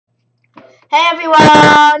Hey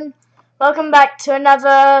everyone! Welcome back to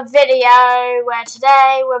another video where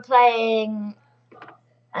today we're playing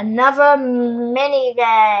another mini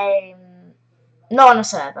game. Not on a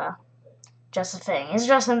server, just a thing. It's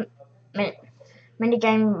just a mini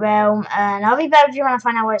game realm, and I'll be back with you when I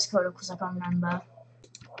find out what it's called because I can't remember.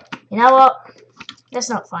 You know what? Let's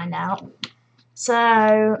not find out.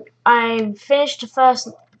 So I finished the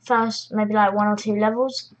first maybe like 1 or 2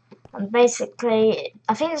 levels, and basically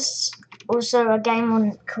I think it's also a game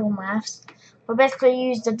on cool maths. We'll basically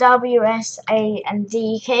use the W, S, A and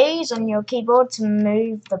D keys on your keyboard to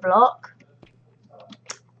move the block.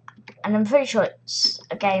 And I'm pretty sure it's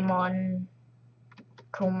a game on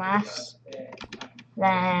cool maths.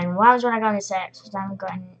 Then what happens when I go into sex? Because I'm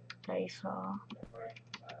going very far.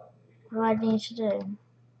 What do I need to do?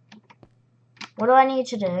 What do I need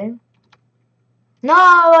to do? No,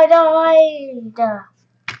 I died!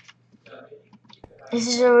 This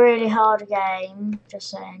is a really hard game,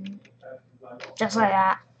 just saying. Just like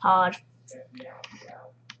that, hard.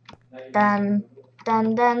 Dun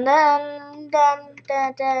dun dun dun dun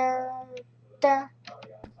dun dun dun.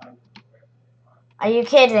 Are you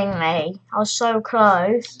kidding me? I was so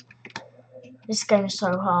close. This game is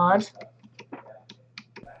so hard.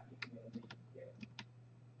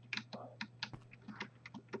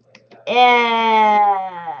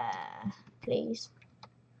 Yeah, please.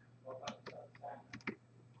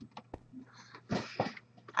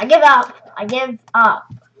 I give up. I give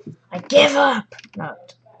up. I give up.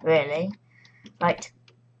 Not really. Right.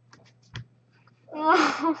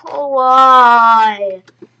 Why?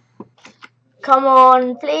 Come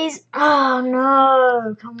on, please. Oh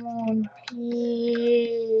no. Come on,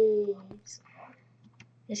 please.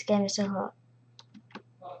 This game is so hard.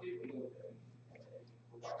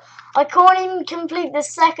 I can't even complete the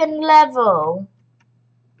second level.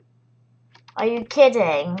 Are you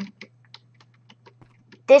kidding?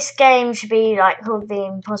 This game should be like called the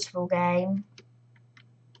impossible game.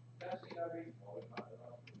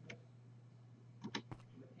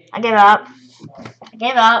 I give up. I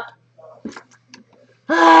give up.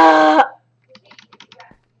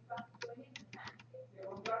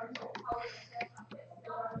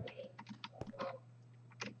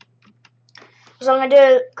 So I'm going to do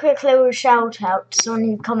a quick little shout out to someone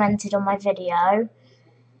who commented on my video.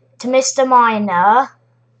 To Mr. Miner.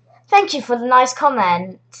 Thank you for the nice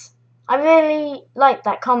comment. I really liked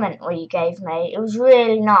that comment what you gave me. It was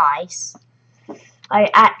really nice. I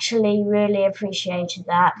actually really appreciated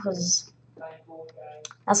that because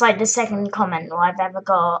that's like the second comment I've ever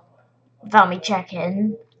got without me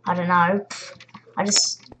checking. I don't know. I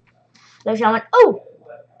just looked and I went, oh,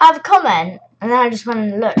 I have a comment. And then I just went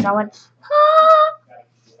and looked and I went, ah.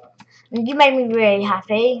 And you made me really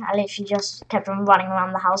happy. I literally just kept on running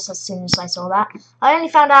around the house as soon as I saw that. I only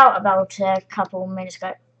found out about it a couple minutes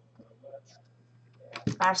ago.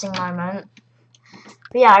 Embarrassing moment.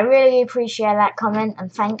 But yeah, I really appreciate that comment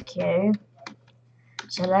and thank you.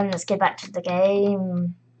 So then let's get back to the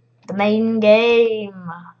game. The main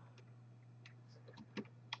game.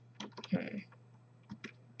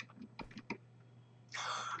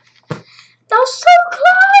 That was so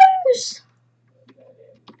close!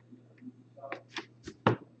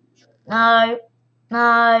 No.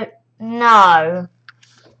 No. No.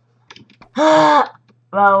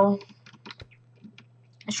 Well,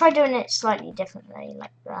 let's try doing it slightly differently,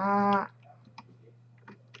 like that.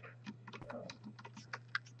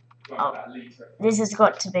 Oh, this has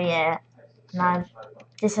got to be it. No,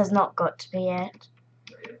 this has not got to be it.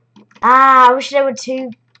 Ah, I wish there were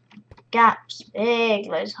 2 gaps big,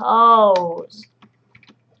 those holes.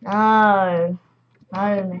 No.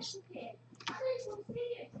 No, miss.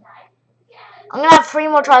 I'm going to have 3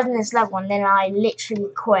 more tries in this level and then I literally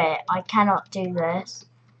quit. I cannot do this.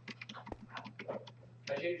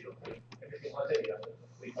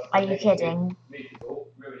 Are you kidding?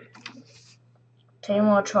 2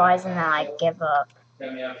 more tries and then I give up.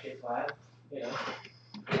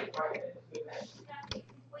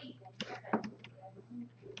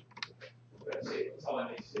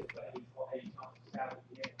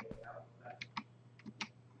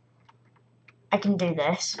 I can do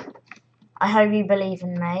this. I hope you believe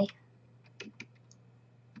in me.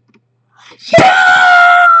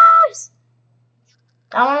 Yes!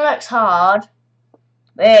 That one looks hard.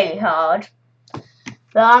 Really hard.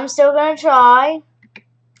 But I'm still going to try.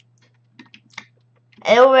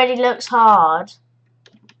 It already looks hard.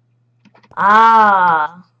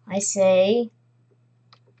 Ah, I see.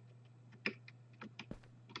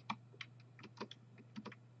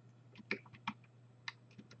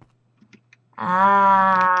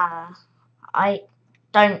 Ah, I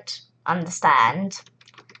don't understand.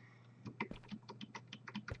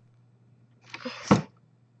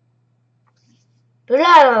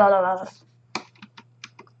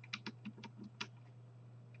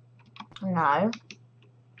 No.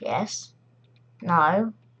 Yes.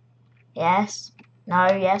 No. Yes. No.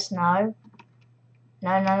 Yes. No.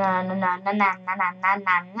 No. No. No. No. No. No. No. No. No.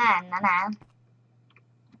 No. No. No.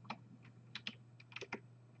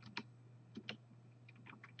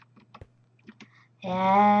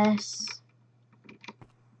 Yes.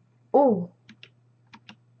 Ooh.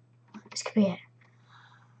 This could be it.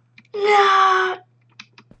 No.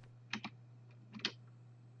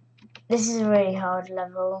 This is a really hard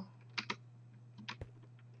level.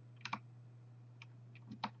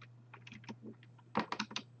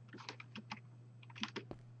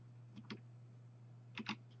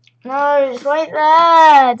 No, it's right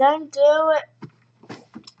there. Don't do it.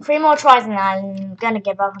 3 more tries and I'm gonna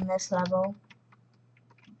give up on this level.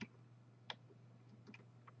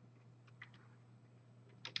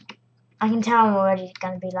 I can tell I'm already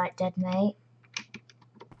gonna be like dead, mate.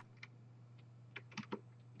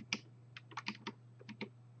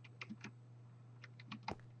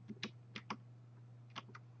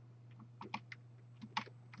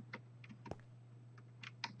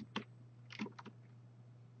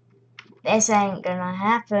 This ain't gonna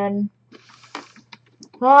happen.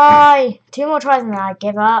 Why? 2 more tries and then I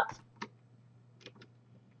give up.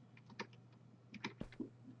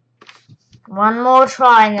 1 more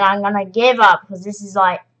try and then I'm gonna give up because this is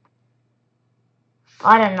like,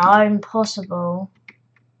 I don't know, impossible.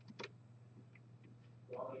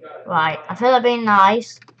 Right, I feel like being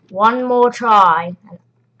nice. 1 more try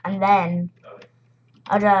and then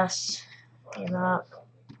I'll just give up.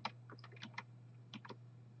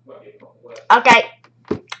 Okay.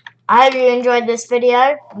 I hope you enjoyed this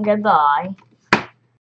video, and goodbye.